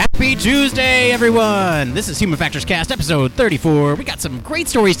Happy Tuesday, everyone! This is Human Factors Cast, episode 34. We got some great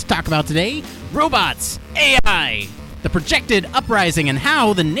stories to talk about today. Robots, AI, the projected uprising, and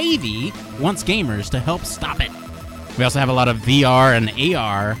how the Navy wants gamers to help stop it. We also have a lot of VR and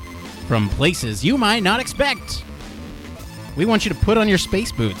AR from places you might not expect. We want you to put on your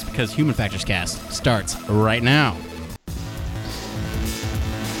space boots because Human Factors Cast starts right now.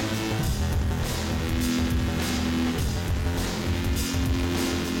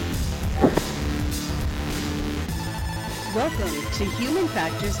 Welcome to Human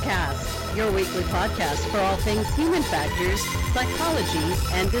Factors Cast, your weekly podcast for all things human factors, psychology,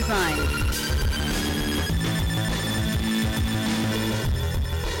 and design.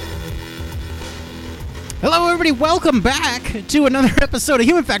 Hello, everybody. Welcome back to another episode of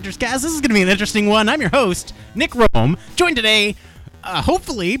Human Factors Cast. This is going to be an interesting one. I'm your host, Nick Rome, joined today,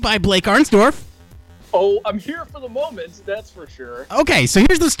 hopefully, by Blake Arnsdorf. Oh, I'm here for the moment, that's for sure. Okay, so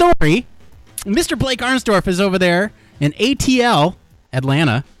here's the story. Mr. Blake Arnsdorf is over there in ATL,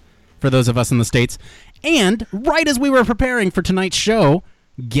 Atlanta, for those of us in the States. And right as we were preparing for tonight's show,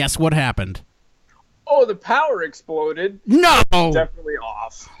 guess what happened? Oh, the power exploded. No! Definitely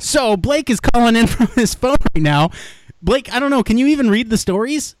off. So Blake is calling in from his phone right now. Blake, I don't know, can you even read the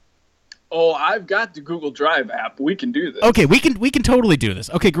stories? Oh, I've got the Google Drive app. We can do this. Okay, we can totally do this.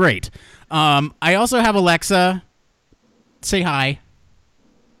 Okay, great. I also have Alexa. Say hi.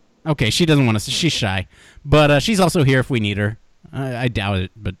 Okay, she doesn't want to. She's shy. But she's also here if we need her. I doubt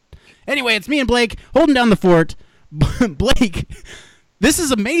it. But anyway, it's me and Blake holding down the fort. Blake, this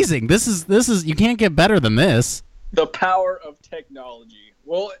is amazing. This is you can't get better than this. The power of technology.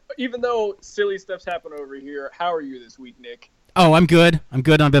 Well, even though silly stuff's happened over here, how are you this week, Nick? Oh, I'm good.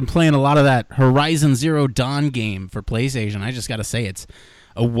 I've been playing a lot of that Horizon Zero Dawn game for PlayStation. I just got to say, it's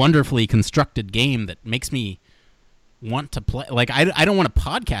a wonderfully constructed game that makes me want to play. Like, I don't want to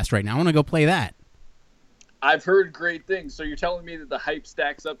podcast right now. I want to go play that. I've heard great things. So you're telling me that the hype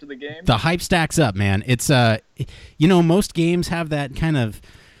stacks up to the game? The hype stacks up, man. It's most games have that kind of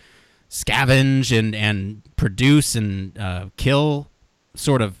scavenge and produce and kill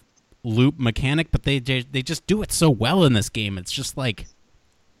sort of loop mechanic, but they just do it so well in this game. It's just like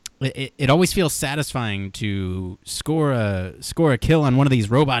it always feels satisfying to score a kill on one of these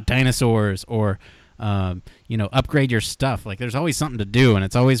robot dinosaurs or upgrade your stuff. Like, there's always something to do, and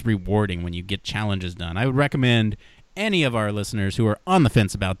it's always rewarding when you get challenges done. I would recommend any of our listeners who are on the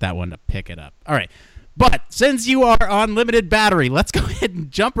fence about that one to pick it up. All right. But since you are on limited battery, let's go ahead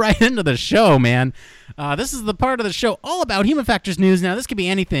and jump right into the show, man. This is the part of the show all about human factors news. Now, this could be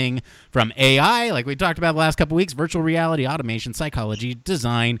anything from AI, like we talked about the last couple weeks, virtual reality, automation, psychology,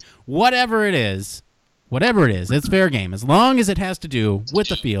 design, whatever it is, it's fair game, as long as it has to do with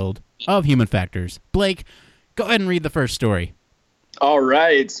the field of human factors. Blake, go ahead and read the first story. All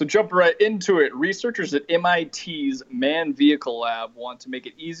right, so jump right into it. Researchers at MIT's Manned Vehicle Lab want to make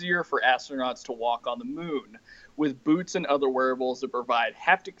it easier for astronauts to walk on the moon with boots and other wearables that provide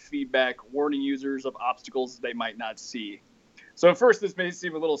haptic feedback, warning users of obstacles they might not see. So at first, this may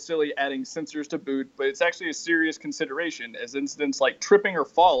seem a little silly adding sensors to boot, but it's actually a serious consideration, as incidents like tripping or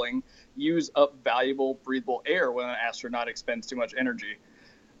falling use up valuable breathable air when an astronaut expends too much energy.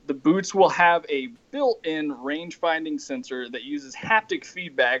 The boots will have a built-in range-finding sensor that uses haptic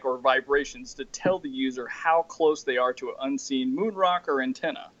feedback or vibrations to tell the user how close they are to an unseen moon rock or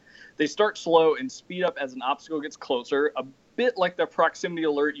antenna. They start slow and speed up as an obstacle gets closer, a bit like the proximity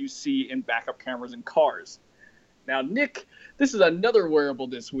alert you see in backup cameras in cars. Now, Nick, this is another wearable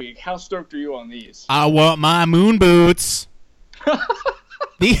this week. How stoked are you on these? I want my moon boots.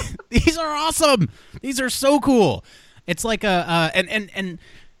 These are awesome. These are so cool. It's like and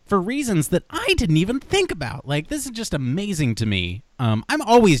for reasons that I didn't even think about. Like, this is just amazing to me. I'm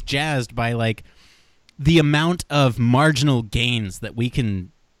always jazzed by, like, the amount of marginal gains that we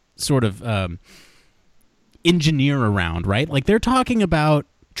can sort of engineer around, right? Like, they're talking about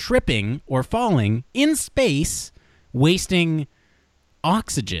tripping or falling in space, wasting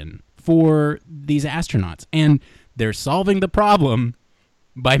oxygen for these astronauts. And they're solving the problem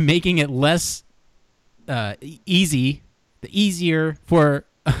by making it less easier for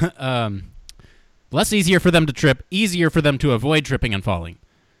less easier for them to trip, easier for them to avoid tripping and falling.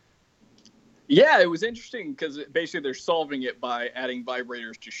 Yeah, it was interesting because basically they're solving it by adding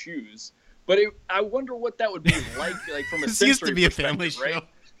vibrators to shoes. But I wonder what that would be like from a This sensory used to be a family right?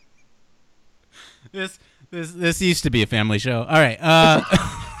 show. This used to be a family show. All right.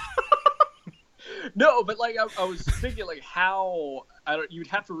 No, but like I was thinking, like how you'd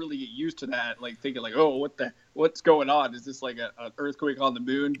have to really get used to that, like thinking like, oh, what's going on? Is this like an earthquake on the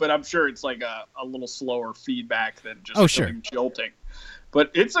moon? But I'm sure it's like a little slower feedback than just Oh, sure. jolting. But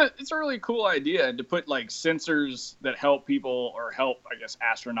it's a really cool idea to put like sensors that help people or help, I guess,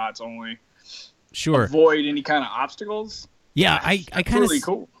 astronauts only avoid any kind of obstacles. Yeah, I kind of really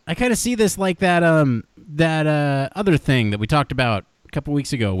cool. I kind of see this like that other thing that we talked about a couple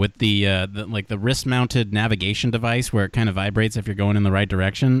weeks ago with the wrist-mounted navigation device where it kind of vibrates if you're going in the right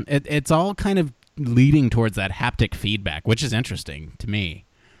direction. It's all kind of leading towards that haptic feedback, which is interesting to me.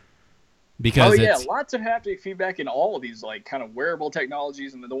 Because lots of haptic feedback in all of these like kind of wearable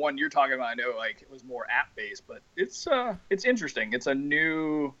technologies, and the one you're talking about, I know like it was more app based, but it's interesting. It's a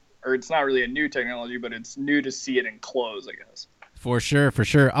new, or it's not really a new technology, but it's new to see it in clothes, I guess. For sure.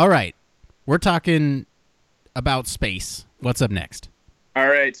 All right, we're talking about space. What's up next? All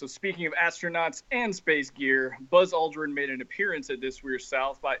right, so speaking of astronauts and space gear, Buzz Aldrin made an appearance at this year's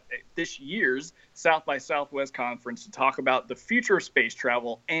South by Southwest conference to talk about the future of space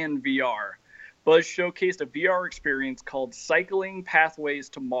travel and VR. Buzz showcased a VR experience called Cycling Pathways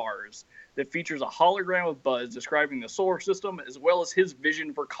to Mars that features a hologram of Buzz describing the solar system as well as his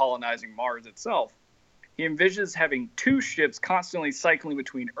vision for colonizing Mars itself. He envisions having 2 ships constantly cycling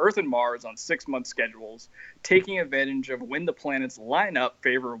between Earth and Mars on 6-month schedules, taking advantage of when the planets line up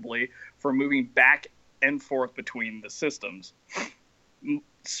favorably for moving back and forth between the systems.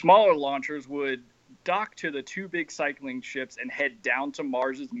 Smaller launchers would dock to the 2 big cycling ships and head down to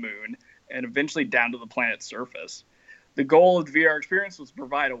Mars's moon and eventually down to the planet's surface. The goal of the VR experience was to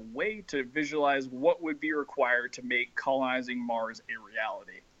provide a way to visualize what would be required to make colonizing Mars a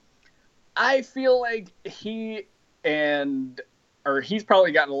reality. I feel like he's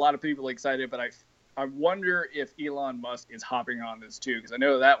probably gotten a lot of people excited, but I wonder if Elon Musk is hopping on this too, because I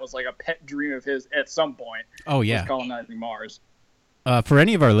know that was like a pet dream of his at some point. Oh yeah, was colonizing Mars. For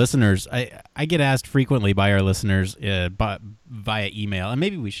any of our listeners, I get asked frequently by our listeners via email, and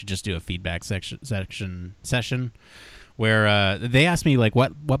maybe we should just do a feedback session where they ask me like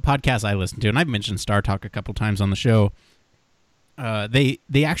what podcasts I listen to, and I've mentioned Star Talk a couple times on the show. They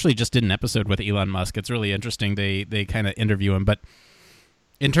actually just did an episode with Elon Musk. It's really interesting. They kind of interview him. But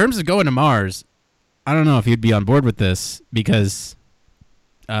in terms of going to Mars, I don't know if you'd be on board with this because,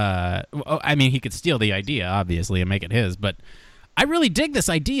 I mean, he could steal the idea, obviously, and make it his. But I really dig this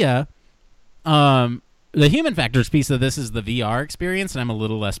idea. The human factors piece of this is the VR experience, and I'm a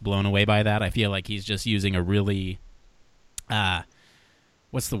little less blown away by that. I feel like he's just using a really,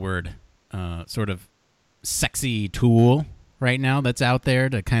 what's the word, sort of sexy tool right now that's out there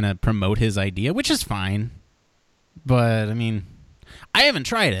to kind of promote his idea, which is fine. But, I mean, I haven't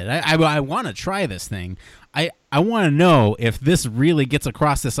tried it. I want to try this thing. I want to know if this really gets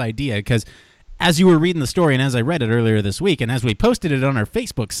across this idea, because as you were reading the story and as I read it earlier this week and as we posted it on our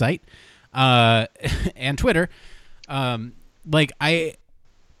Facebook site and Twitter, like I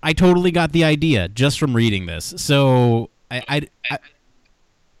totally got the idea just from reading this. So,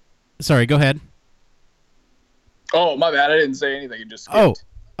 sorry, go ahead. Oh, my bad. I didn't say anything. You just skipped.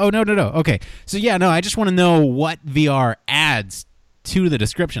 Oh, no. Okay. So, yeah, no, I just want to know what VR adds to the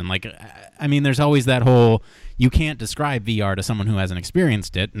description. Like, I mean, there's always that whole, you can't describe VR to someone who hasn't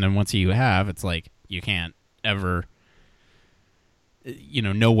experienced it. And then once you have, it's like, you can't ever,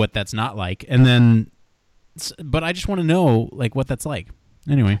 know what that's not like. And then, but I just want to know, like, what that's like.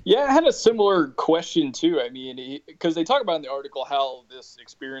 Anyway. Yeah, I had a similar question, too. I mean, because they talk about in the article how this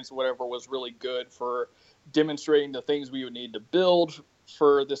experience, whatever, was really good for demonstrating the things we would need to build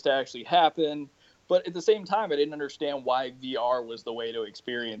for this to actually happen. But at the same time, I didn't understand why VR was the way to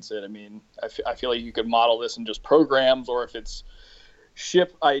experience it. I mean, I feel like you could model this in just programs, or if it's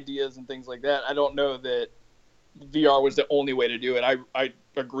ship ideas and things like that. I don't know that VR was the only way to do it. I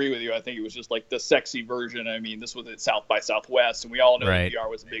agree with you. I think it was just like the sexy version. I mean, this was at South by Southwest, and we all know that VR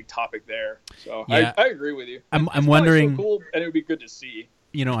was a big topic there. So yeah. I agree with you. I'm wondering, so cool, and it would be good to see.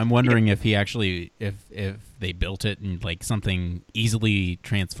 I'm wondering if he actually, if they built it in like something easily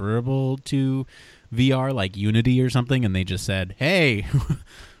transferable to VR, like Unity or something, and they just said, "Hey,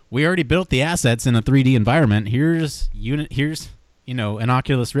 we already built the assets in a 3D environment. Here's an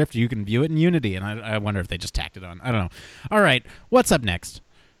Oculus Rift. You can view it in Unity." And I wonder if they just tacked it on. I don't know. All right, what's up next?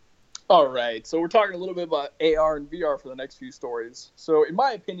 All right, so we're talking a little bit about AR and VR for the next few stories. So, in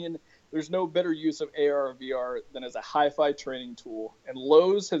my opinion, there's no better use of AR or VR than as a hi-fi training tool, and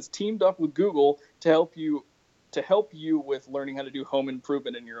Lowe's has teamed up with Google to help you with learning how to do home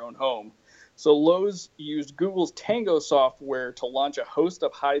improvement in your own home. So Lowe's used Google's Tango software to launch a host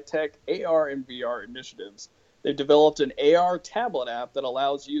of high-tech AR and VR initiatives. They've developed an AR tablet app that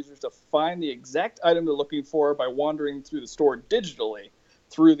allows users to find the exact item they're looking for by wandering through the store digitally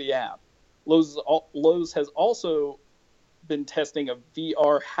through the app. Lowe's has also been testing a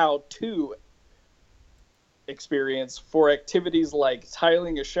VR how-to experience for activities like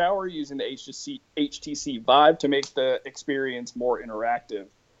tiling a shower using the HTC Vive to make the experience more interactive.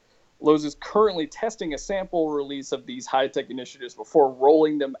 Lowe's is currently testing a sample release of these high-tech initiatives before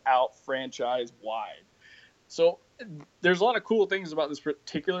rolling them out franchise-wide. So there's a lot of cool things about this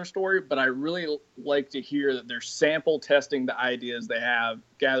particular story, but I really like to hear that they're sample testing the ideas they have,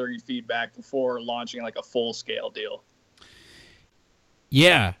 gathering feedback before launching like a full-scale deal.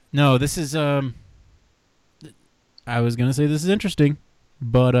 Yeah. No, this is I was going to say this is interesting,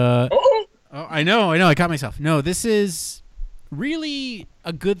 but oh, I know, I caught myself. No, this is really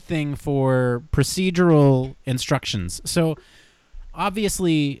a good thing for procedural instructions. So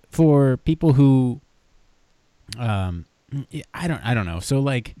obviously for people who I don't know. So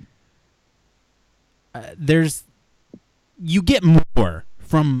like you get more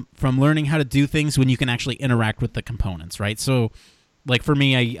from learning how to do things when you can actually interact with the components, right? So like for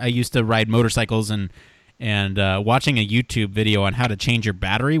me, I used to ride motorcycles, and watching a YouTube video on how to change your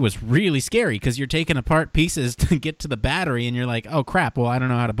battery was really scary because you're taking apart pieces to get to the battery, and you're like, oh, crap, well, I don't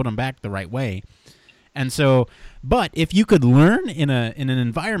know how to put them back the right way. And so, but if you could learn in an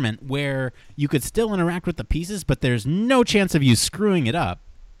environment where you could still interact with the pieces, but there's no chance of you screwing it up,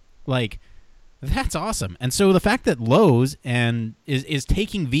 like, that's awesome. And so the fact that Lowe's is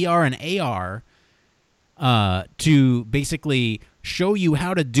taking VR and AR to basically show you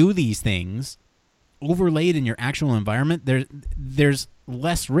how to do these things overlaid in your actual environment, there's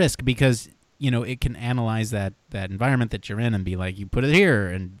less risk because, you know, it can analyze that environment that you're in and be like, you put it here,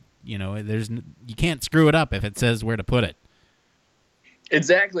 and, you know, you can't screw it up if it says where to put it.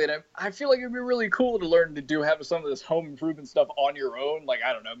 Exactly, and I feel like it'd be really cool to learn to have some of this home improvement stuff on your own. Like,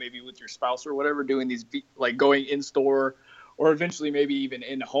 I don't know, maybe with your spouse or whatever, doing these, like going in store or eventually maybe even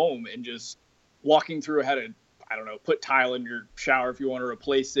in home and just walking through how to, I don't know, put tile in your shower if you want to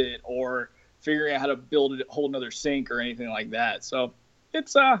replace it, or figuring out how to build a whole nother sink or anything like that. So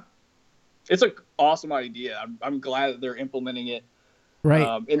it's an awesome idea. I'm glad that they're implementing it.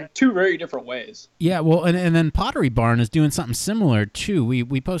 Right. In two very different ways. Yeah, well, and then Pottery Barn is doing something similar too.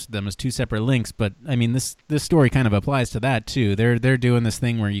 We posted them as two separate links, but I mean this story kind of applies to that too. They're doing this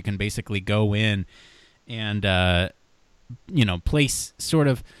thing where you can basically go in and place sort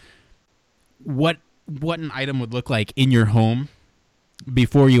of what an item would look like in your home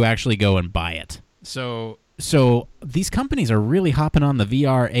before you actually go and buy it. So these companies are really hopping on the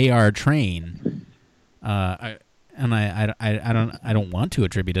VR AR train. I don't want to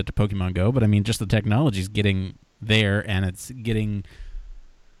attribute it to Pokemon Go, but I mean, just the technology's getting there, and it's getting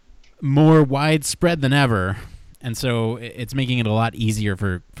more widespread than ever, and so it's making it a lot easier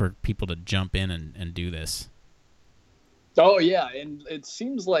for people to jump in and do this. Oh yeah, and it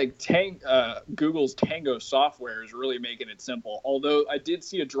seems like Google's Tango software is really making it simple. Although I did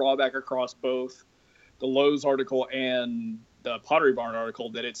see a drawback across both the Lowe's article and the Pottery Barn article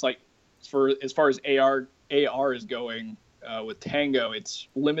that it's like, for as far as AR is going with Tango, it's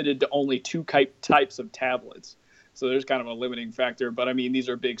limited to only two types of tablets. So there's kind of a limiting factor. But I mean, these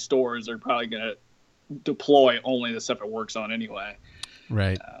are big stores; they're probably going to deploy only the stuff it works on anyway.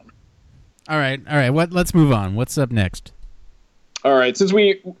 Right. All right. Let's move on. What's up next? All right, since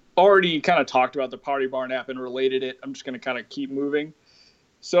we already kind of talked about the Pottery Barn app and related it, I'm just going to kind of keep moving.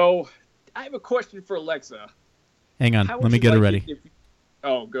 So I have a question for Alexa. Hang on, let me get it ready.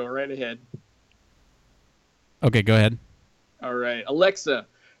 Go right ahead. Okay, go ahead. All right, Alexa,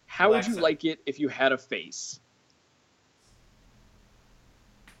 how would you like it if you had a face?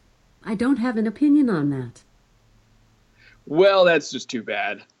 I don't have an opinion on that. Well, that's just too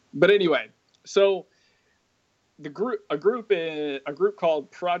bad. But anyway, so a group called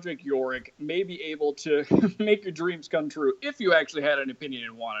Project Yorick may be able to make your dreams come true if you actually had an opinion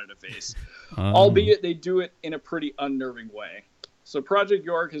and wanted a face, albeit they do it in a pretty unnerving way. So Project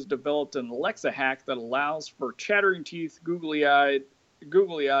Yorick has developed an Alexa hack that allows for chattering teeth, googly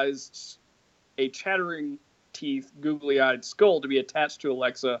eyes, a chattering teeth, googly-eyed skull to be attached to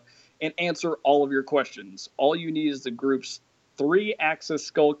Alexa and answer all of your questions. All you need is the group's 3-axis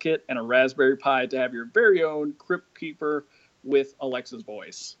skull kit and a Raspberry Pi to have your very own Crypt Keeper with Alexa's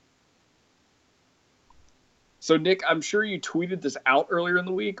voice. So, Nick, I'm sure you tweeted this out earlier in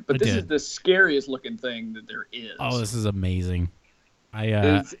the week, but this is the scariest looking thing that there is. Oh, this is amazing.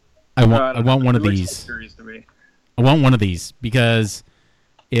 I want one of these. I want one of these because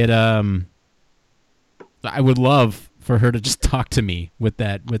it I would love for her to just talk to me with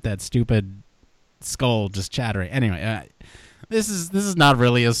that stupid skull just chattering. Anyway, this is not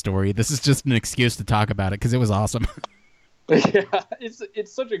really a story. This is just an excuse to talk about it because it was awesome. Yeah,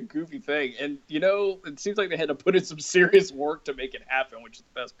 it's such a goofy thing, and it seems like they had to put in some serious work to make it happen, which is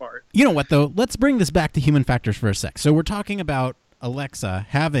the best part. You know what, though? Let's bring this back to human factors for a sec. So we're talking about Alexa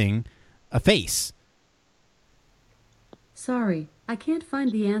having a face. Sorry, I can't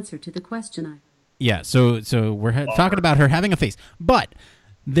find the answer to the question. Yeah, so we're talking about her having a face, but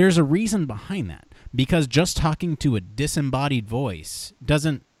there's a reason behind that, because just talking to a disembodied voice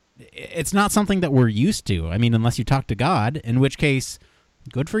it's not something that we're used to. I mean, unless you talk to God, in which case,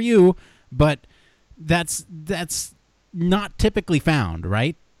 good for you, but that's not typically found,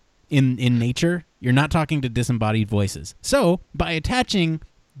 right? In nature, you're not talking to disembodied voices. So, by attaching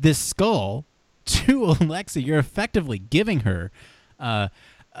this skull to Alexa, you're effectively giving her a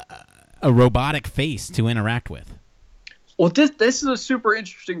robotic face to interact with. Well, this is a super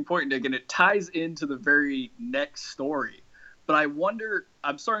interesting point, Nick, and it ties into the very next story. But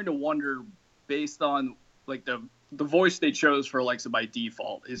I'm starting to wonder, based on like the voice they chose for Alexa by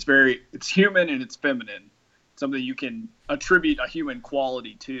default, it's human and it's feminine, something you can attribute a human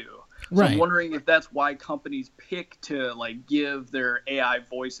quality to. So right. I'm wondering if that's why companies pick to like give their AI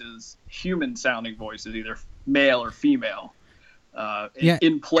voices human sounding voices, either male or female,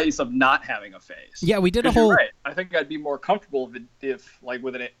 in place of not having a face. Yeah, we did a whole. You're right. I think I'd be more comfortable if like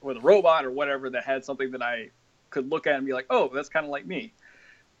with a robot or whatever that had something that I could look at and be like, oh, that's kind of like me.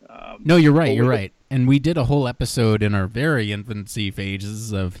 No, you're right. You're right. And we did a whole episode in our very infancy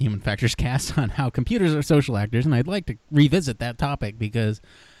phases of Human Factors Cast on how computers are social actors, and I'd like to revisit that topic because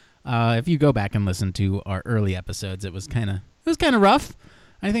if you go back and listen to our early episodes, it was kind of rough.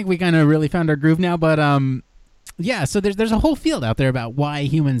 I think we kind of really found our groove now, but yeah. So there's a whole field out there about why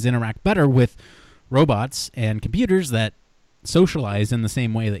humans interact better with robots and computers that socialize in the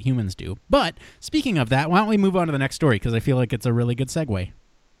same way that humans do. But speaking of that, why don't we move on to the next story, because I feel like it's a really good segue.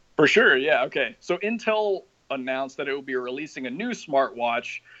 For sure, yeah, okay. So Intel announced that it will be releasing a new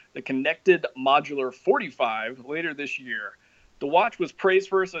smartwatch, the Connected Modular 45, later this year. The watch was praised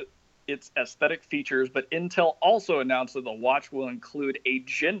for its aesthetic features, but Intel also announced that the watch will include a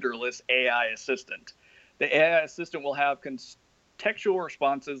genderless AI assistant. The AI assistant will have contextual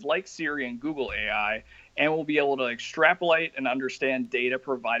responses like Siri and Google AI, and will be able to extrapolate and understand data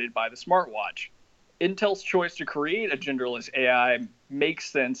provided by the smartwatch. Intel's choice to create a genderless AI makes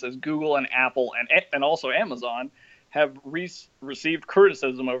sense, as Google and Apple and also Amazon have received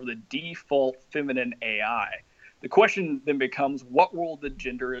criticism over the default feminine AI. The question then becomes, what will the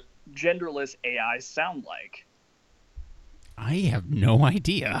genderless AI sound like? I have no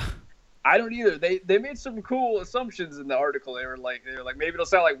idea. I don't either. They made some cool assumptions in the article. They were like maybe it'll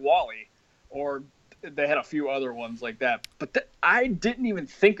sound like Wall-E, or they had a few other ones like that. But I didn't even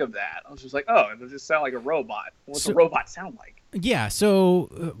think of that. I was just like, oh, it'll just sound like a robot. What's a robot sound like? Yeah.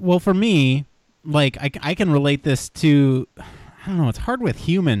 So, well, for me, like I can relate this to, I don't know. It's hard with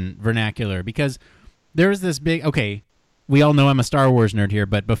human vernacular because there's this big. Okay, we all know I'm a Star Wars nerd here,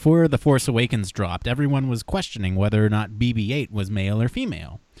 but before The Force Awakens dropped, everyone was questioning whether or not BB-8 was male or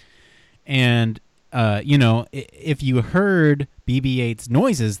female. And, if you heard BB-8's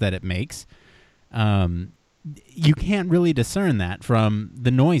noises that it makes, you can't really discern that from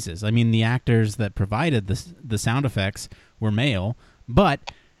the noises. I mean, the actors that provided the sound effects were male,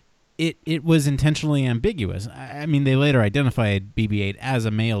 but it was intentionally ambiguous. I mean, they later identified BB-8 as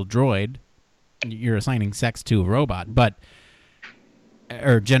a male droid. You're assigning sex to a robot,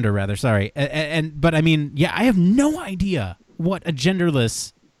 or gender rather, sorry. But I mean, yeah, I have no idea what a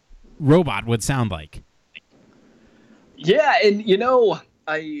genderless robot would sound like. Yeah, and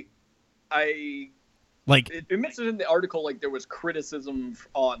I like it mentions in the article like there was criticism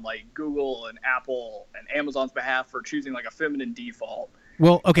on like Google and Apple and Amazon's behalf for choosing like a feminine default.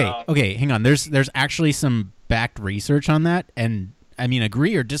 Well, okay, hang on. There's actually some backed research on that, and I mean,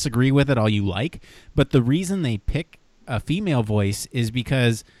 agree or disagree with it all you like, but the reason they pick a female voice is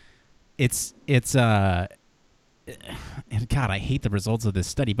because it's God, I hate the results of this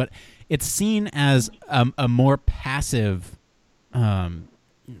study, but it's seen as a more passive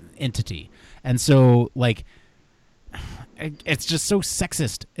entity, and so like it's just so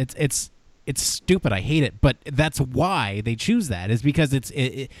sexist. It's stupid. I hate it, but that's why they choose that, is because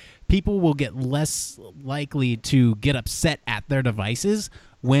people will get less likely to get upset at their devices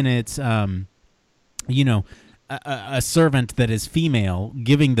when it's a servant that is female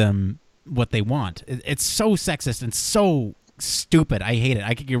giving them what they want. It's so sexist and so stupid. I hate it.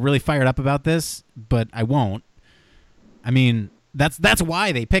 I could get really fired up about this, but I won't. I mean, that's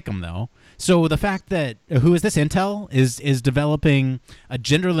why they pick them, though. So the fact that who is this? Intel is developing a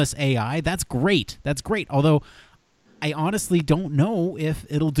genderless AI. That's great. That's great. Although I honestly don't know if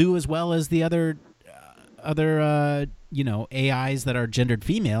it'll do as well as the other AIs that are gendered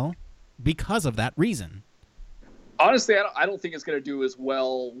female because of that reason. Honestly, I don't think it's going to do as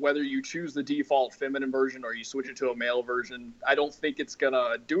well whether you choose the default feminine version or you switch it to a male version. I don't think it's going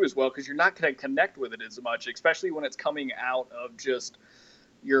to do as well because you're not going to connect with it as much, especially when it's coming out of just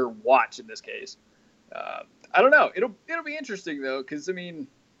your watch in this case. I don't know. It'll be interesting though, because I mean,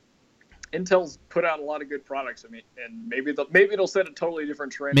 Intel's put out a lot of good products. I mean, and maybe it'll set a totally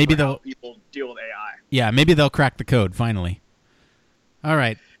different trend. Maybe for how people deal with AI. Yeah, maybe they'll crack the code finally. All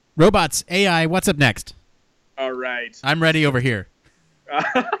right, robots, AI. What's up next? All right. I'm ready over here.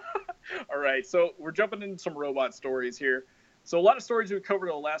 All right. So we're jumping into some robot stories here. So a lot of stories we've covered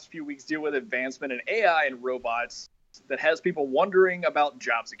in the last few weeks deal with advancement in AI and robots that has people wondering about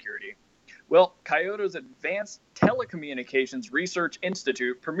job security. Well, Kyoto's Advanced Telecommunications Research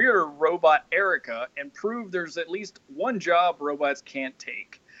Institute premiered a robot, Erica, and proved there's at least one job robots can't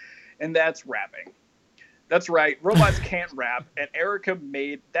take, and that's rapping. That's right, robots can't rap, and Erica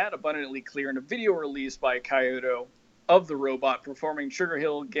made that abundantly clear in a video released by Kyoto of the robot performing Sugar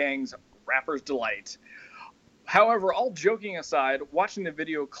Hill Gang's Rapper's Delight. However, all joking aside, watching the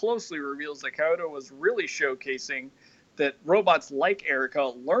video closely reveals that Kyoto was really showcasing that robots like Erica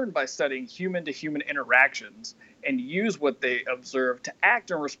learn by studying human-to-human interactions and use what they observe to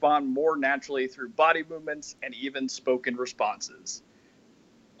act and respond more naturally through body movements and even spoken responses.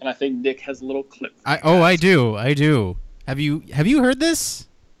 And I think Nick has a little clip. I do. Have you heard this?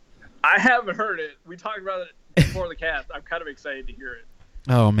 I haven't heard it. We talked about it before the cast. I'm kind of excited to hear it.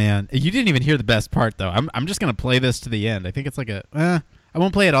 Oh man, you didn't even hear the best part though. I'm just gonna play this to the end. I think it's like I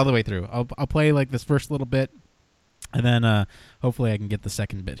won't play it all the way through. I'll play like this first little bit, and then hopefully I can get the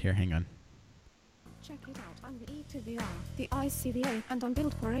second bit here. Hang on. Check it out, I'm the E to the R, the I C the A, and I'm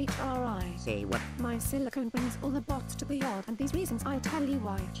built for HRI. Say what? My silicone brings all the bots to the yard, and these reasons I'll tell you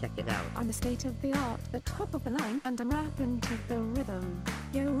why. Check it out. I'm the state of the art, the top of the line, and I'm rapping to the rhythm.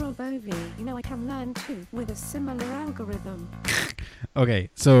 Yo, Robovi, you know I can learn too, with a similar algorithm. Okay,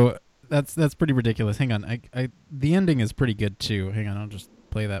 so that's pretty ridiculous. Hang on, the ending is pretty good too. Hang on, I'll just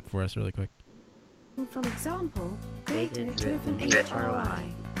play that for us really quick. For example, data-driven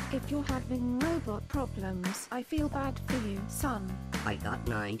HRI. If you're having robot problems, I feel bad for you, son. I got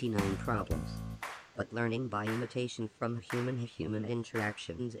 99 problems. But learning by imitation from human-to-human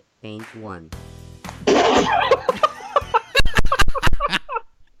interactions ain't one.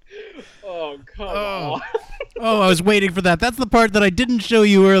 Oh, come on. Oh, I was waiting for that. That's the part that I didn't show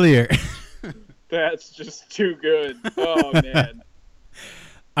you earlier. That's just too good. Oh, man.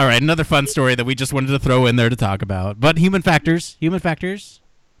 All right, another fun story that we just wanted to throw in there to talk about. But human factors.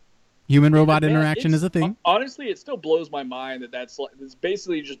 Human-robot interaction is a thing. Honestly, it still blows my mind that it's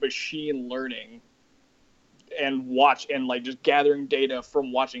basically just machine learning and like just gathering data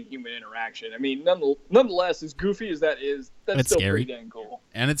from watching human interaction. I mean, nonetheless, as goofy as that is, that's still scary. Pretty dang cool.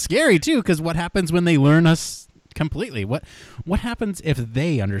 And it's scary too, because what happens when they learn us completely? What happens if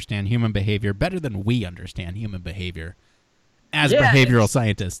they understand human behavior better than we understand human behavior as behavioral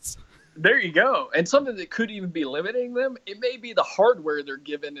scientists? There you go. And something that could even be limiting them, it may be the hardware they're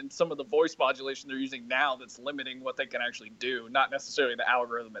given and some of the voice modulation they're using now that's limiting what they can actually do, not necessarily the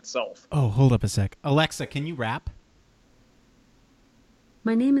algorithm itself. Oh, hold up a sec. Alexa, can you rap?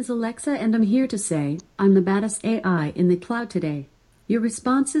 My name is Alexa and I'm here to say, I'm the baddest AI in the cloud today. Your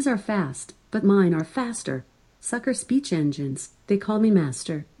responses are fast, but mine are faster. Sucker speech engines, they call me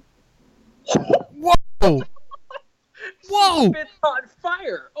master. Whoa! Whoa! Spit on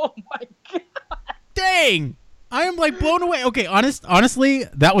fire! Oh my god! Dang! I am like blown away. Okay, honestly,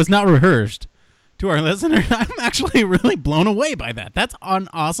 that was not rehearsed. To our listener, I'm actually really blown away by that. That's an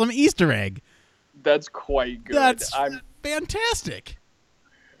awesome Easter egg. That's quite good. That's fantastic.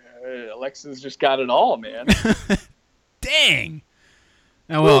 Alexa's just got it all, man. Dang!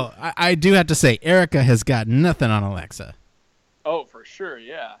 Now, well, I do have to say, Erica has got nothing on Alexa. Oh, for sure,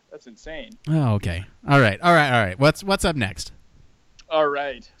 yeah. That's insane. Oh, okay. All right. What's up next? All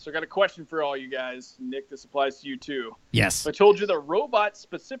right. So I got a question for all you guys. Nick, this applies to you too. Yes. If I told you the robot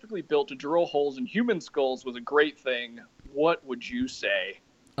specifically built to drill holes in human skulls was a great thing, what would you say?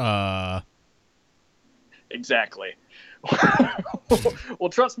 Exactly. Well,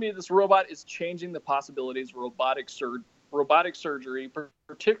 trust me, this robot is changing the possibilities of robotic surgery,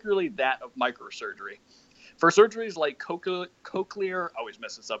 particularly that of microsurgery. For surgeries like cochlear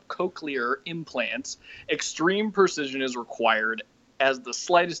implants, extreme precision is required, as the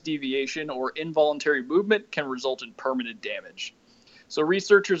slightest deviation or involuntary movement can result in permanent damage. So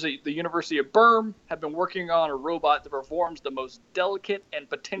researchers at the University of Bern have been working on a robot that performs the most delicate and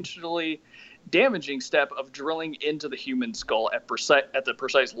potentially damaging step of drilling into the human skull at the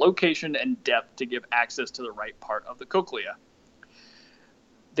precise location and depth to give access to the right part of the cochlea.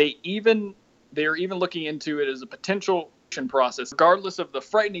 They are even looking into it as a potential process. Regardless of the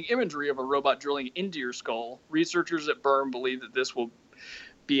frightening imagery of a robot drilling into your skull, researchers at Burn believe that this will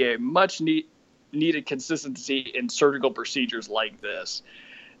be a much needed consistency in surgical procedures like this.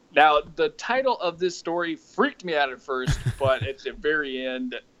 Now, the title of this story freaked me out at first, but at the very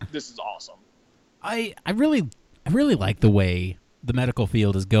end, this is awesome. I really like the way the medical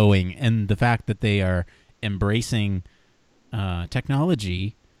field is going, and the fact that they are embracing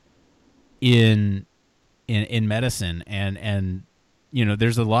technology in medicine, and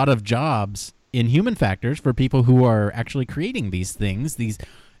there's a lot of jobs in human factors for people who are actually creating these things,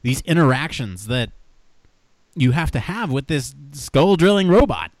 these interactions that you have to have with this skull drilling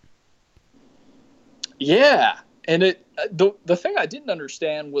robot. Yeah, and the thing I didn't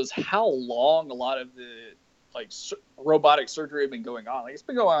understand was how long a lot of the robotic surgery had been going on. Like, it's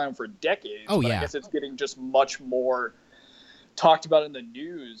been going on for decades. Oh, but yeah. I guess it's getting just much more talked about in the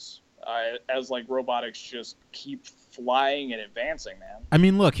news as robotics just keep flying and advancing, man. I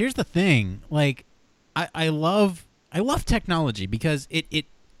mean, look, here's the thing. Like, I love technology because it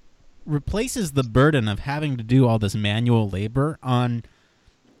replaces the burden of having to do all this manual labor on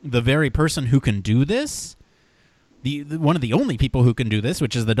the very person who can do this. The one of the only people who can do this,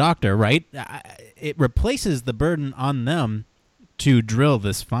 which is the doctor, right? It replaces the burden on them to drill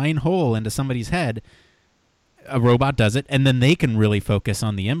this fine hole into somebody's head. A robot does it, and then they can really focus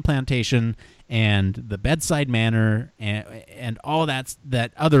on the implantation and the bedside manner and all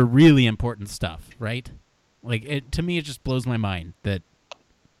that other really important stuff, right? Like, to me, it just blows my mind that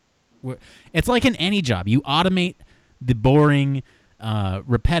it's like in any job. You automate the boring,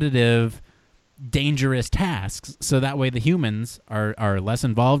 repetitive, dangerous tasks, so that way the humans are less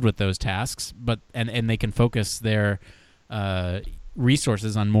involved with those tasks, but and they can focus their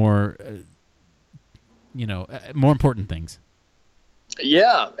resources on more more important things.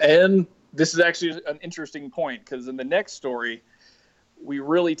 Yeah, and this is actually an interesting point, because in the next story, we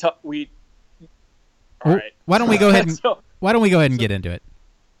really all right. Why don't we go ahead and get into it?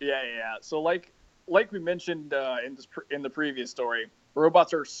 Yeah. So like we mentioned in the previous story,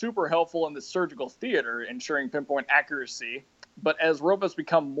 robots are super helpful in the surgical theater, ensuring pinpoint accuracy. But as robots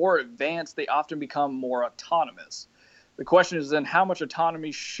become more advanced, they often become more autonomous. The question is then, how much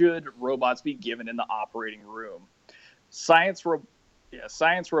autonomy should robots be given in the operating room? Science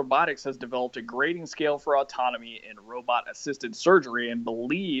Robotics has developed a grading scale for autonomy in robot-assisted surgery and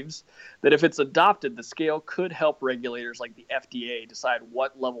believes that if it's adopted, the scale could help regulators like the FDA decide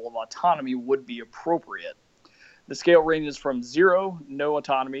what level of autonomy would be appropriate. The scale ranges from 0, no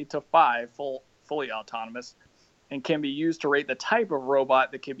autonomy, to 5, fully autonomous, and can be used to rate the type of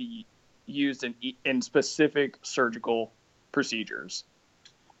robot that can be used in specific surgical procedures.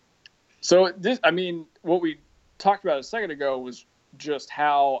 So this, I mean, what we talked about a second ago was just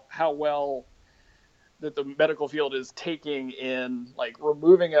how well that the medical field is taking in, like,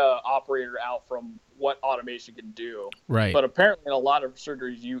 removing a operator out from what automation can do. Right. But apparently in a lot of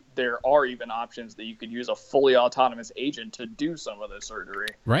surgeries, there are even options that you could use a fully autonomous agent to do some of the surgery.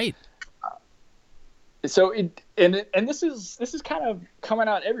 Right. So this is kind of coming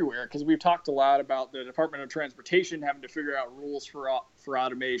out everywhere, because we've talked a lot about the Department of Transportation having to figure out rules for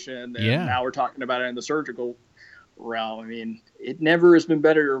automation, and now we're talking about it in the surgical realm. I mean, it never has been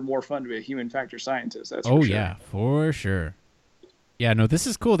better or more fun to be a human factor scientist. That's for sure. Yeah, for sure. Yeah, no, this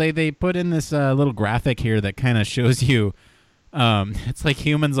is cool. They put in this little graphic here that kind of shows you, it's like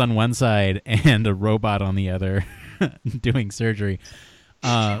humans on one side and a robot on the other doing surgery.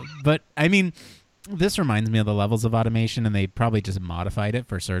 But I mean, this reminds me of the levels of automation, and they probably just modified it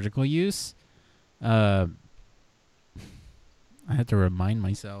for surgical use. I had to remind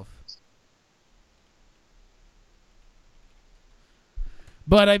myself.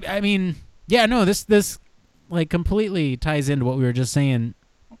 But I mean, yeah, no, this like completely ties into what we were just saying,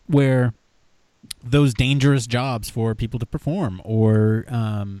 where those dangerous jobs for people to perform, or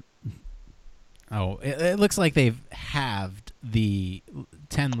it looks like they've halved the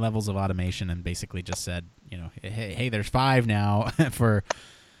 10 levels of automation and basically just said, hey, there's 5 now for.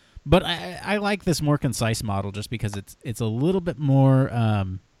 But I like this more concise model just because it's a little bit more,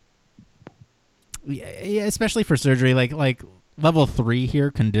 especially for surgery, like level 3 here,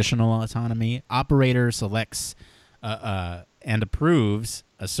 conditional autonomy. Operator selects and approves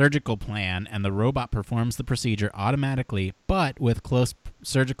a surgical plan, and the robot performs the procedure automatically, but with close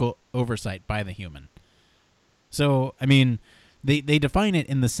surgical oversight by the human. So, I mean, they define it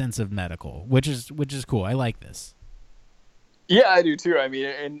in the sense of medical, which is cool. I like this. Yeah, I do too. I mean,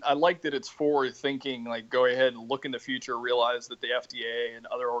 and I like that it's forward thinking, like go ahead and look in the future, realize that the FDA and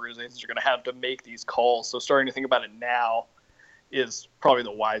other organizations are going to have to make these calls. So starting to think about it now is probably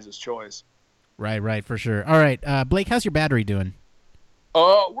the wisest choice. Right, for sure. All right, Blake, how's your battery doing?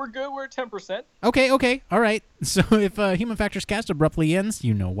 We're good. We're at 10%. Okay. All right. So if Human Factors Cast abruptly ends,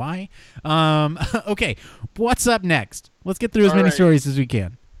 you know why. Okay, what's up next? Let's get through as many stories as we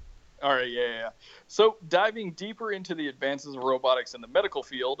can. All right, yeah. So diving deeper into the advances of robotics in the medical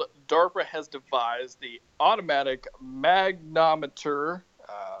field, DARPA has devised the automatic magnometer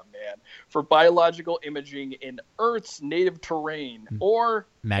for biological imaging in Earth's native terrain, or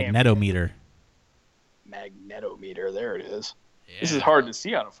magnetometer. Magnetometer, there it is. Yeah. This is hard to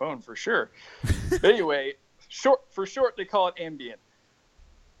see on a phone for sure. But anyway, for short, they call it Ambient,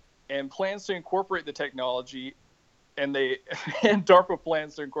 and plans to incorporate the technology. And DARPA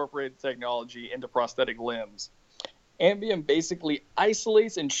plans to incorporate the technology into prosthetic limbs. Ambient basically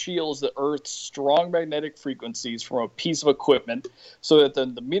isolates and shields the Earth's strong magnetic frequencies from a piece of equipment so that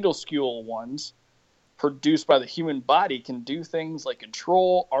the minuscule ones produced by the human body can do things like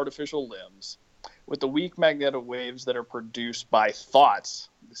control artificial limbs. With the weak magnetic waves that are produced by thoughts,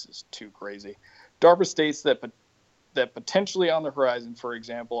 this is too crazy. DARPA states that potentially on the horizon, for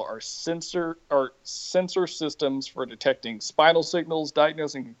example, are sensor systems for detecting spinal signals,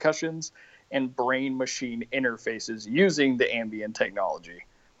 diagnosing concussions, and brain-machine interfaces using the Ambient technology.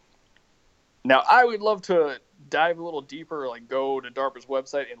 Now, I would love to dive a little deeper, like go to DARPA's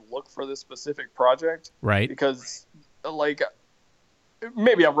website and look for this specific project. Right. Because, like,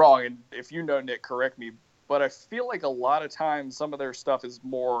 maybe I'm wrong, and if you know, Nick, correct me, but I feel like a lot of times some of their stuff is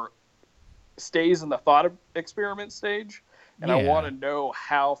more stays in the thought experiment stage, and I want to know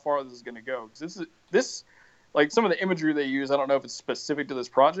how far this is going to go, because this like some of the imagery they use, I don't know if it's specific to this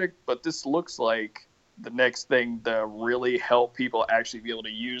project, but this looks like the next thing to really help people actually be able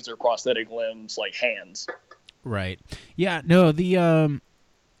to use their prosthetic limbs like hands. Right. Yeah, no, the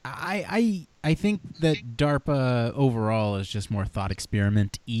I think that DARPA overall is just more thought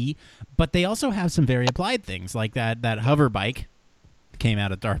experiment-y, but they also have some very applied things, like that hover bike came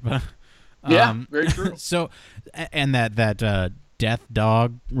out of DARPA. Yeah, very true. So, and that death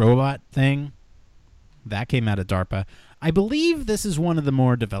dog robot thing, that came out of DARPA. I believe this is one of the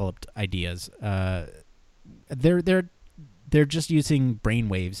more developed ideas. They're just using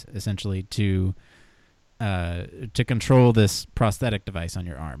brainwaves essentially to control this prosthetic device on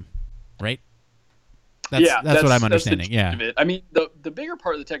your arm, right? That's what I'm understanding. Yeah. I mean, the bigger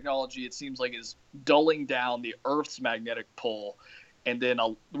part of the technology, it seems like, is dulling down the Earth's magnetic pull, and then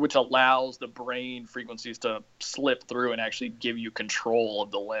which allows the brain frequencies to slip through and actually give you control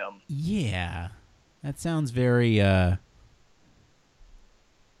of the limb. Yeah, that sounds very I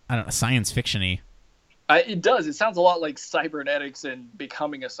don't know, science fiction-y. It does. It sounds a lot like cybernetics and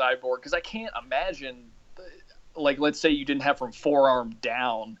becoming a cyborg, because I can't imagine, like, let's say you didn't have from forearm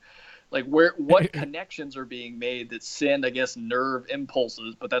down, like what connections are being made that send, I guess, nerve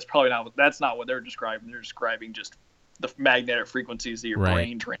impulses, but that's not what they're describing. They're describing just the magnetic frequencies that your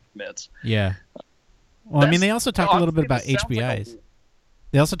brain transmits. Yeah. Well, I mean, they also talked a little bit about HBIs.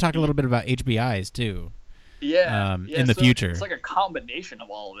 They also talked a little bit about HBIs too. Yeah. In the future, it's like a combination of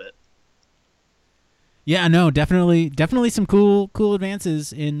all of it. Yeah. No. Definitely some cool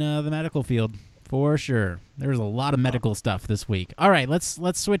advances in the medical field for sure. There's a lot of medical stuff this week. All right, let's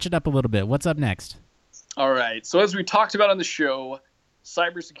switch it up a little bit. What's up next? All right. So as we talked about on the show,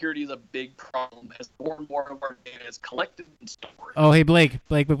 cybersecurity is a big problem as more and more of our data is collected and stored. Oh, hey, Blake.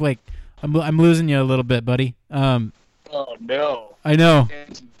 I'm losing you a little bit, buddy. Oh, no. I know.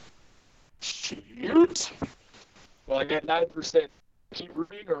 Shoot. Well, I got 9%. Keep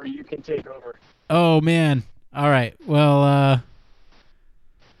reading, or you can take over. Oh, man. All right. Well,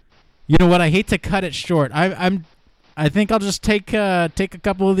 you know what? I hate to cut it short. I think I'll just take a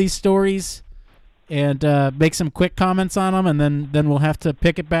couple of these stories and make some quick comments on them, and then we'll have to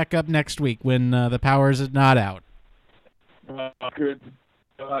pick it back up next week when the power's not out. Good.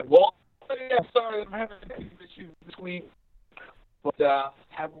 Well, yeah, sorry I'm having issues this week, but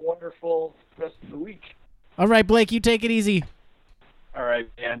have a wonderful rest of the week. All right, Blake, you take it easy. All right,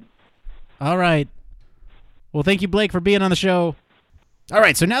 man. All right. Well, thank you, Blake, for being on the show. All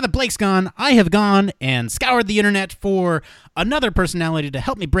right, so now that Blake's gone, I have gone and scoured the internet for another personality to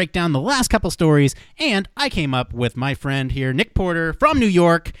help me break down the last couple stories, and I came up with my friend here, Nick Porter from New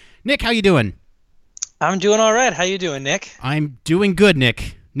York. Nick, how you doing? I'm doing all right. How you doing, Nick? I'm doing good,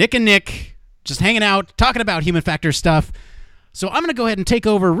 Nick. Nick and Nick, just hanging out, talking about human factor stuff. So I'm going to go ahead and take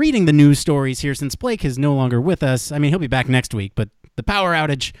over reading the news stories here since Blake is no longer with us. I mean, he'll be back next week, but the power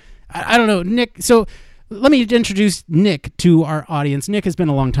outage, I don't know. Nick, so let me introduce Nick to our audience. Nick has been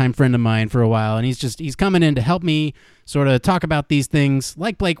a longtime friend of mine for a while, and he's coming in to help me sort of talk about these things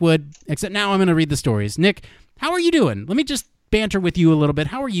like Blake would, except now I'm going to read the stories. Nick, how are you doing? Let me just banter with you a little bit.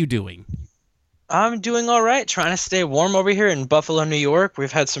 How are you doing? I'm doing all right, trying to stay warm over here in Buffalo, New York.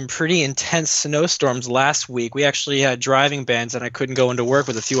 We've had some pretty intense snowstorms last week. We actually had driving bans, and I couldn't go into work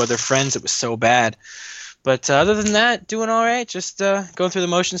with a few other friends. It was so bad. But other than that, doing all right. Just going through the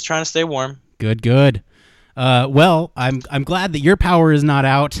motions, trying to stay warm. Good. Well, I'm glad that your power is not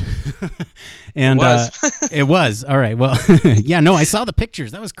out. And it was. It was. All right. Well, yeah, no, I saw the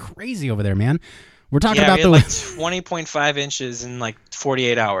pictures. That was crazy over there, man. We're talking about we had like 20.5 inches in like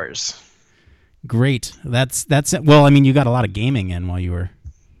 48 hours. Great. That's well, I mean, you got a lot of gaming in while you were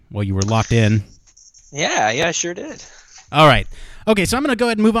locked in. Yeah, I sure did. All right. Okay, so I'm going to go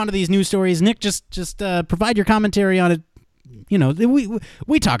ahead and move on to these news stories. Nick, just provide your commentary on it. You know,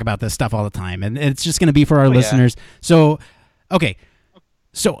 we talk about this stuff all the time, and it's just going to be for our listeners. Yeah. So, okay.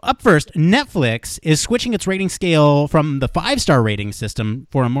 So up first, Netflix is switching its rating scale from the 5-star rating system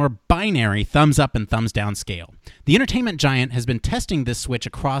for a more binary thumbs up and thumbs down scale. The entertainment giant has been testing this switch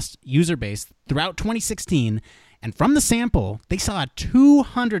across user base throughout 2016, and from the sample, they saw a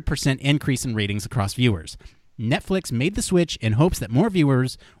 200% increase in ratings across viewers. Netflix made the switch in hopes that more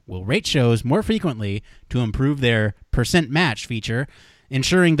viewers will rate shows more frequently to improve their percent match feature,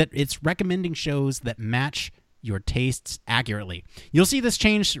 ensuring that it's recommending shows that match your tastes accurately. You'll see this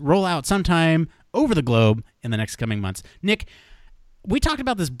change roll out sometime over the globe in the next coming months. Nick, we talked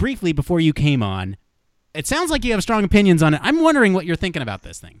about this briefly before you came on. It sounds like you have strong opinions on it. I'm wondering what you're thinking about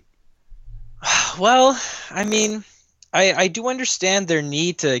this thing. Well, I mean, I do understand their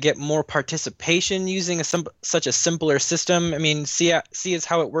need to get more participation using such a simpler system. I mean, see as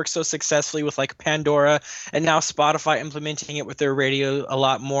how it works so successfully with like Pandora and now Spotify implementing it with their radio a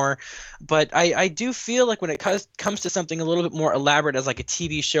lot more. But I do feel like when it comes to something a little bit more elaborate as like a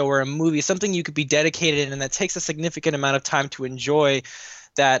TV show or a movie, something you could be dedicated in and that takes a significant amount of time to enjoy,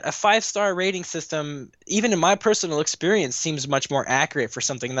 that a 5-star rating system, even in my personal experience, seems much more accurate for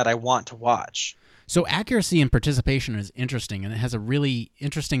something that I want to watch. So accuracy and participation is interesting, and it has a really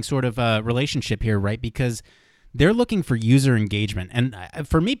interesting sort of relationship here, right? Because they're looking for user engagement, and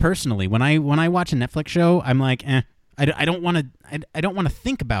for me personally, when I watch a Netflix show, I'm like, I don't want to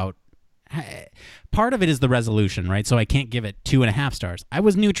think about. Part of it is the resolution, right? So I can't give it 2.5 stars. I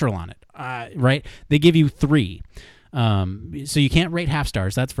was neutral on it, right? They give you 3, so you can't rate half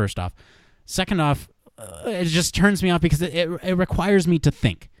stars. That's first off. Second off, it just turns me off because it requires me to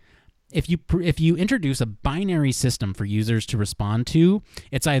think. If you introduce a binary system for users to respond to,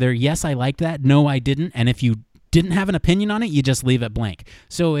 it's either yes, I liked that, no, I didn't, and if you didn't have an opinion on it, you just leave it blank.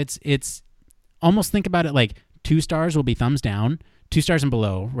 So it's almost think about it like 2 stars will be thumbs down, 2 stars and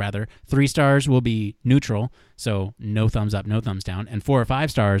below rather, 3 stars will be neutral, so no thumbs up, no thumbs down, and 4 or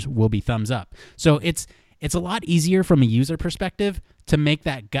 5 stars will be thumbs up. So it's a lot easier from a user perspective to make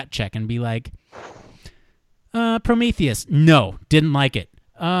that gut check and be like, Prometheus, no, didn't like it.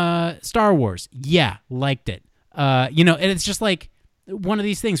 Star Wars, yeah, liked it. And it's just like one of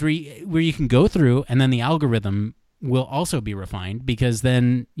these things where you can go through, and then the algorithm will also be refined because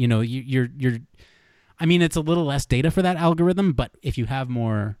then you're. I mean, it's a little less data for that algorithm, but if you have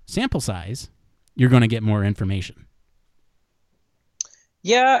more sample size, you're going to get more information.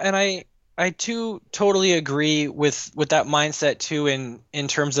 Yeah, and I too totally agree with that mindset too in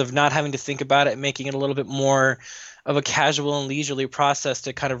terms of not having to think about it and making it a little bit more of a casual and leisurely process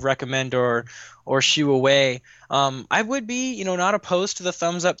to kind of recommend or shoo away. I would be, not opposed to the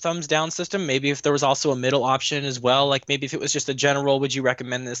thumbs up, thumbs down system. Maybe if there was also a middle option as well, like maybe if it was just a general, would you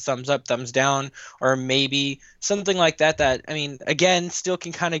recommend this thumbs up, thumbs down, or maybe something like that, I mean, again, still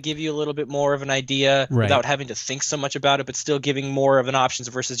can kind of give you a little bit more of an idea without having to think so much about it, but still giving more of an options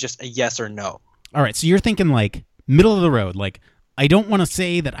versus just a yes or no. All right. So you're thinking like middle of the road. Like, I don't want to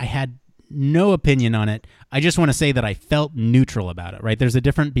say that I had no opinion on it. I just want to say that I felt neutral about it, right? There's a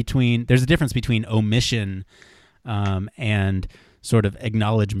difference between omission and sort of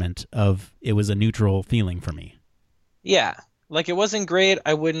acknowledgement of it was a neutral feeling for me. Yeah. Like it wasn't great.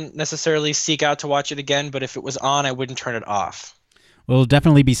 I wouldn't necessarily seek out to watch it again, but if it was on, I wouldn't turn it off. Well, it'll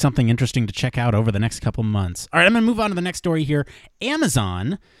definitely be something interesting to check out over the next couple months. All right, I'm going to move on to the next story here.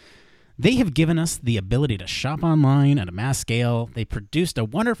 Amazon, they have given us the ability to shop online at a mass scale. They produced a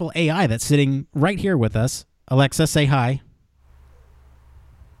wonderful AI that's sitting right here with us. Alexa, say hi.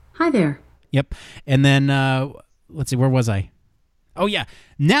 Hi there. Yep. And then, let's see, where was I? Oh, yeah.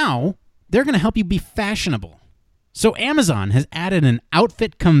 Now, they're going to help you be fashionable. So Amazon has added an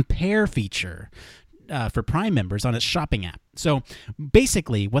outfit compare feature for Prime members on its shopping app. So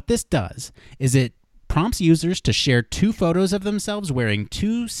basically, what this does is it prompts users to share 2 photos of themselves wearing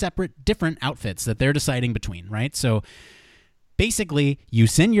 2 separate different outfits that they're deciding between, right? So basically, you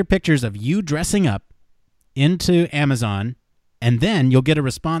send your pictures of you dressing up into Amazon, and then you'll get a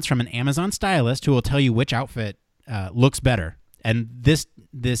response from an Amazon stylist who will tell you which outfit looks better. And this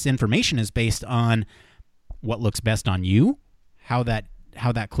information is based on what looks best on you, how that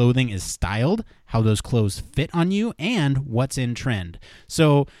clothing is styled, how those clothes fit on you, and what's in trend.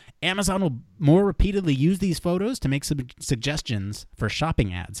 So Amazon will more repeatedly use these photos to make some suggestions for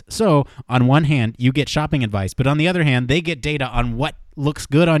shopping ads. So on one hand, you get shopping advice, but on the other hand, they get data on what looks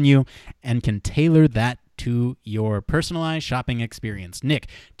good on you and can tailor that to your personalized shopping experience. Nick,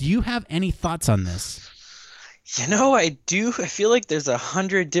 do you have any thoughts on this? I do. I feel like there's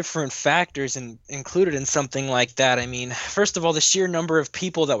 100 different factors included in something like that. I mean, first of all, the sheer number of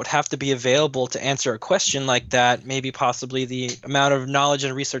people that would have to be available to answer a question like that, maybe possibly the amount of knowledge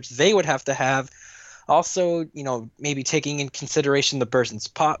and research they would have to have. Also, maybe taking in consideration the person's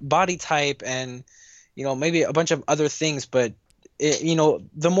body type and, maybe a bunch of other things. But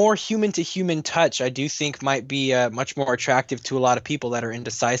the more human-to-human touch, I do think might be much more attractive to a lot of people that are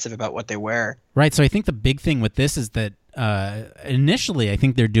indecisive about what they wear. Right. So I think the big thing with this is that initially, I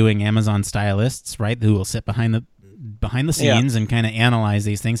think they're doing Amazon stylists, right, who will sit behind the scenes and kind of analyze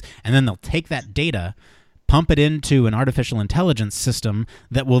these things, and then they'll take that data, pump it into an artificial intelligence system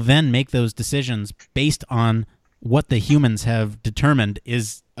that will then make those decisions based on what the humans have determined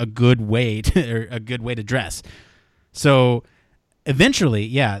is a good way to dress. So eventually,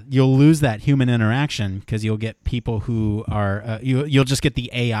 you'll lose that human interaction because you'll get people who are you'll just get the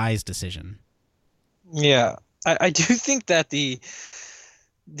AI's decision. Yeah, I do think that the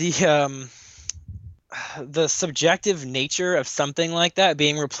subjective nature of something like that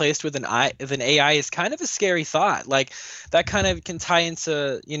being replaced with an AI is kind of a scary thought. Like that kind of can tie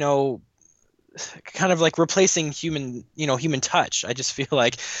into kind of like replacing human touch. I just feel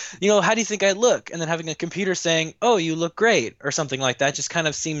like, how do you think I look? And then having a computer saying, oh, you look great, or something like that just kind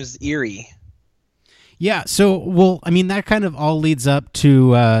of seems eerie. Yeah. So, that kind of all leads up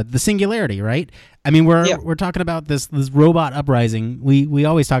to the singularity, right? I mean, we're talking about this robot uprising. We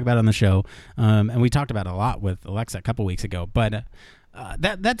always talk about it on the show, and we talked about it a lot with Alexa a couple weeks ago. But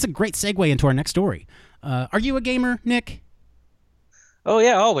that's a great segue into our next story. Are you a gamer, Nick? Oh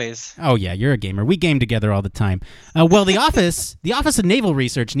yeah, always. Oh yeah, you're a gamer. We game together all the time. Well, the Office of Naval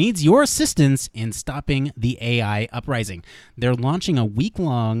Research needs your assistance in stopping the AI uprising. They're launching a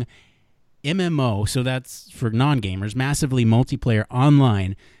week-long MMO, so that's for non-gamers, massively multiplayer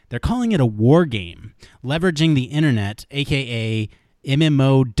online. They're calling it a war game, leveraging the internet, aka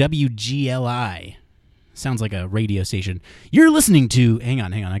MMOWGLI. Sounds like a radio station. You're listening to... Hang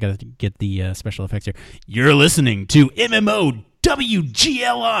on, I gotta get the special effects here. You're listening to MMOWGLI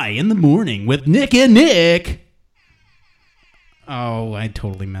in the morning with Nick and Nick. Oh, I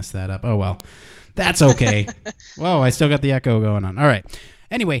totally messed that up. Oh, well. That's okay. Whoa, I still got the echo going on. All right.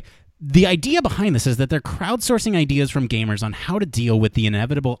 Anyway, the idea behind this is that they're crowdsourcing ideas from gamers on how to deal with the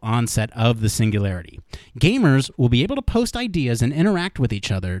inevitable onset of the singularity. Gamers will be able to post ideas and interact with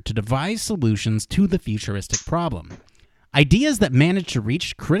each other to devise solutions to the futuristic problem. Ideas that manage to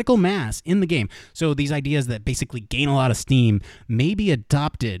reach critical mass in the game, so these ideas that basically gain a lot of steam, may be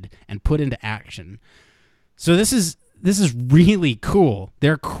adopted and put into action. So this is really cool.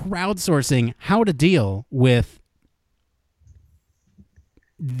 They're crowdsourcing how to deal with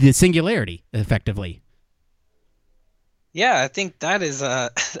the singularity effectively. Yeah, I think that is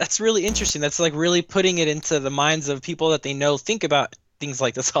that's really interesting. That's like really putting it into the minds of people that they know think about things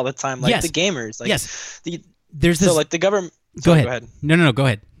like this all the time, like the gamers. Like there's this. So like the government. Go ahead. No. Go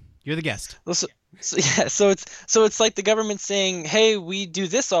ahead. You're the guest. So it's like the government saying, "Hey, we do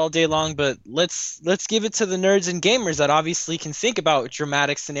this all day long, but let's give it to the nerds and gamers that obviously can think about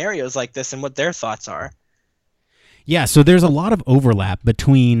dramatic scenarios like this and what their thoughts are." Yeah, so there's a lot of overlap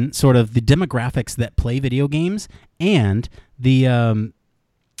between sort of the demographics that play video games and the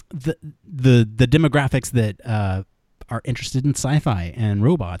demographics that are interested in sci-fi and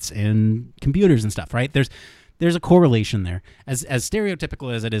robots and computers and stuff, right? There's a correlation there. As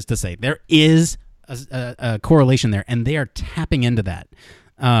stereotypical as it is to say, there is a correlation there, and they are tapping into that.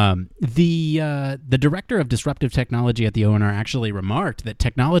 The director of disruptive technology at the ONR actually remarked that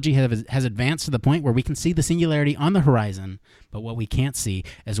technology has advanced to the point where we can see the singularity on the horizon, but what we can't see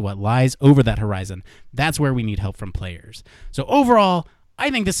is what lies over that horizon. That's where we need help from players. So overall, I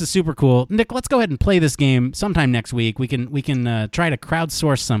think this is super cool. Nick, let's go ahead and play this game sometime next week. We can try to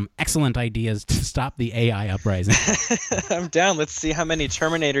crowdsource some excellent ideas to stop the AI uprising. I'm down. Let's see how many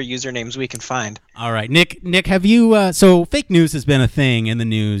Terminator usernames we can find. All right, Nick, have you? So fake news has been a thing in the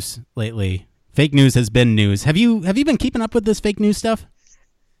news lately. Fake news has been news. Have you been keeping up with this fake news stuff?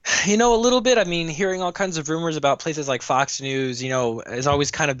 A little bit. I mean, hearing all kinds of rumors about places like Fox News, has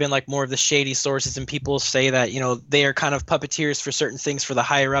always kind of been like more of the shady sources, and people say that, they are kind of puppeteers for certain things for the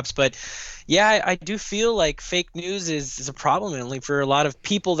higher ups. But yeah, I do feel like fake news is a problem, and for a lot of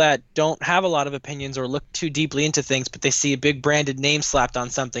people that don't have a lot of opinions or look too deeply into things, but they see a big branded name slapped on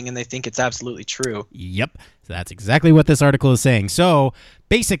something and they think it's absolutely true. Yep. So that's exactly what this article is saying. So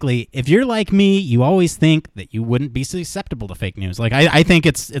basically, if you're like me, you always think that you wouldn't be susceptible to fake news. Like, I think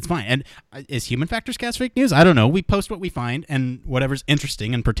it's fine. And is Human Factors Cast fake news? I don't know. We post what we find and whatever's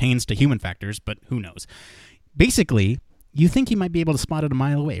interesting and pertains to human factors, but who knows? Basically, you think you might be able to spot it a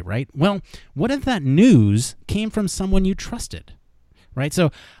mile away, right? Well, what if that news came from someone you trusted? Right?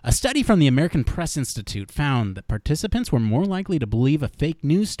 So a study from the American Press Institute found that participants were more likely to believe a fake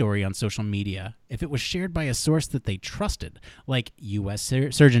news story on social media if it was shared by a source that they trusted, like U.S.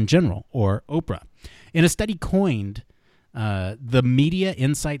 Surgeon General or Oprah. In a study coined the Media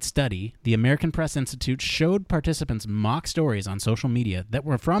Insight Study, the American Press Institute showed participants mock stories on social media that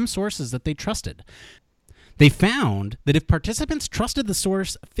were from sources that they trusted. They found that if participants trusted the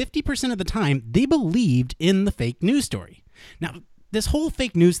source 50% of the time, they believed in the fake news story. Now, this whole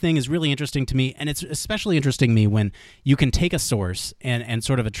fake news thing is really interesting to me, and it's especially interesting to me when you can take a source and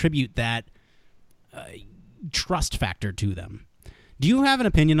sort of attribute that trust factor to them. Do you have an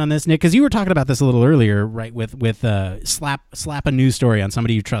opinion on this, Nick? Because you were talking about this a little earlier, right, with slap a news story on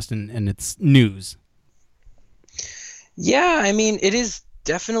somebody you trust and it's news. Yeah, I mean, it is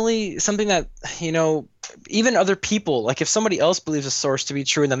definitely something that, even other people, like if somebody else believes a source to be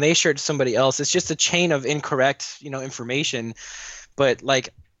true and then they share it to somebody else, it's just a chain of incorrect, information. But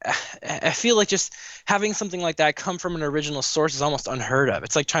like, I feel like just having something like that come from an original source is almost unheard of.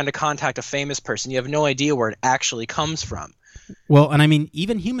 It's like trying to contact a famous person. You have no idea where it actually comes from. Well, and I mean,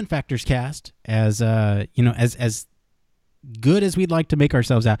 even Human Factors Cast, as as good as we'd like to make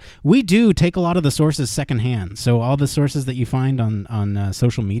ourselves out, we do take a lot of the sources secondhand. So all the sources that you find on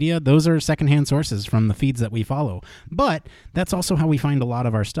social media, those are secondhand sources from the feeds that we follow. But that's also how we find a lot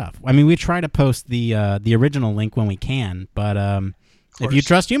of our stuff. I mean, we try to post the original link when we can, but if you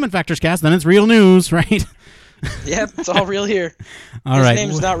trust Human Factors Cast, then it's real news, right? Yep, it's all real here. His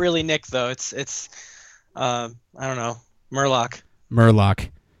name's not really Nick, though. It's I don't know, Murloc.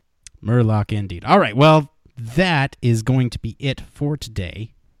 Murloc indeed. All right, well, that is going to be it for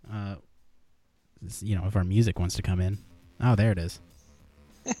today. If our music wants to come in. Oh, there it is.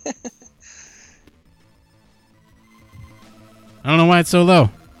 I don't know why it's so low.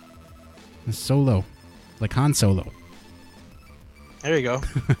 It's so low. Like Han Solo. There you go.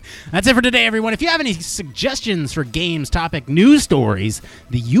 That's it for today, everyone. If you have any suggestions for games, topic, news stories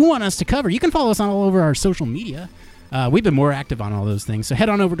that you want us to cover, you can follow us on all over our social media. We've been more active on all those things, so head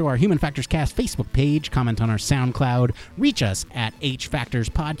on over to our Human Factors Cast Facebook page, comment on our SoundCloud, reach us at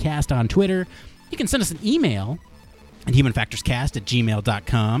HFactorsPodcast on Twitter. You can send us an email at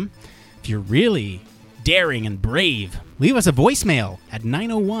humanfactorscast@gmail.com. If you're really daring and brave, leave us a voicemail at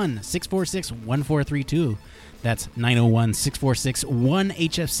 901-646-1432. That's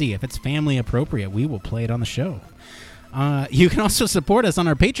 901-646-1HFC. If it's family appropriate, we will play it on the show. You can also support us on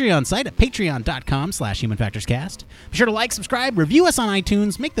our Patreon site at patreon.com/humanfactorscast. Be sure to like, subscribe, review us on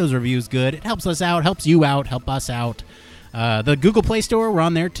iTunes. Make those reviews good. It helps us out, helps you out, help us out. The Google Play Store, we're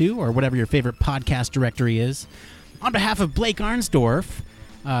on there too, or whatever your favorite podcast directory is. On behalf of Blake Arnsdorf,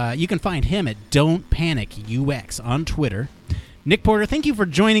 you can find him at Don't Panic UX on Twitter. Nick Porter, thank you for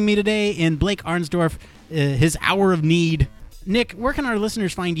joining me today in Blake Arnsdorf, his hour of need. Nick, where can our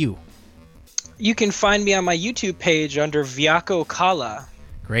listeners find you? You can find me on my YouTube page under Viako Kala.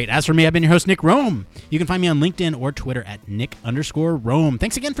 Great. As for me, I've been your host, Nick Rome. You can find me on LinkedIn or Twitter at Nick_Rome.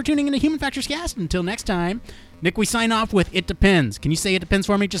 Thanks again for tuning into Human Factors Cast. Until next time, Nick, we sign off with It Depends. Can you say It Depends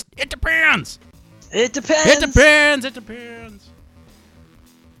for me? Just, It depends! It depends! It depends! It depends!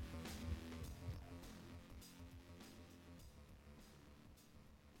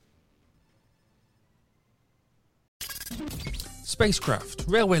 Spacecraft,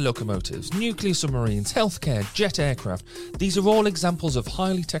 railway locomotives, nuclear submarines, healthcare, jet aircraft, these are all examples of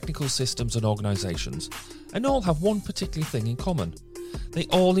highly technical systems and organisations, and all have one particular thing in common. They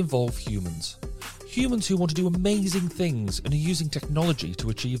all involve humans. Humans who want to do amazing things and are using technology to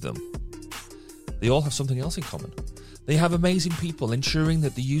achieve them. They all have something else in common. They have amazing people ensuring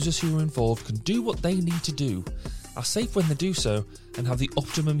that the users who are involved can do what they need to do, are safe when they do so, and have the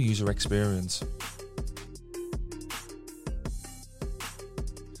optimum user experience.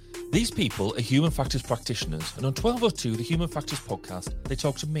 These people are human factors practitioners, and on 1202, the Human Factors podcast, they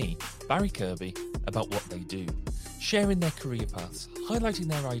talk to me, Barry Kirby, about what they do, sharing their career paths, highlighting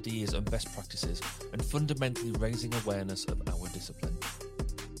their ideas and best practices, and fundamentally raising awareness of our discipline.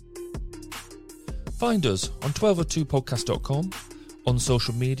 Find us on 1202podcast.com, on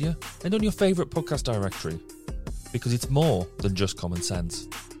social media, and on your favourite podcast directory, because it's more than just common sense.